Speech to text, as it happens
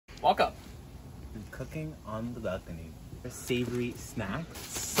Walk up. Cooking on the balcony. Savory snacks,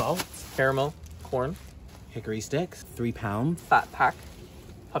 salt, Caramel, corn, hickory sticks, 3 pounds, fat pack,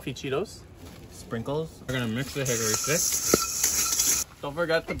 puffy Cheetos. sprinkles. We're gonna mix the hickory sticks. Don't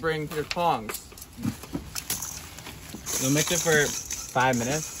forget to bring your tongs. You'll mix it for 5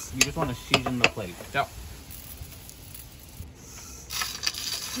 minutes. You just want to season the plate. Yep.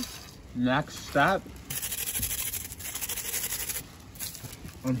 Next step.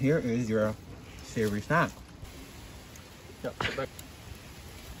 And here is your savory snack. Yep. Sit back.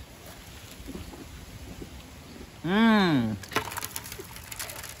 Mmm.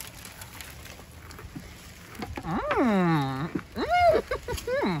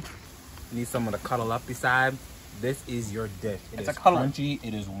 Need someone to cuddle up beside. This is your dish. It's a cuddle. crunchy.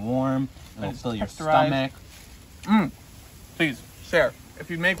 It is warm. It'll It's fill your texturized. stomach. Please share. If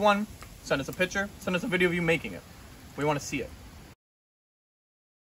you make one, send us a picture. Send us a video of you making it. We want to see it.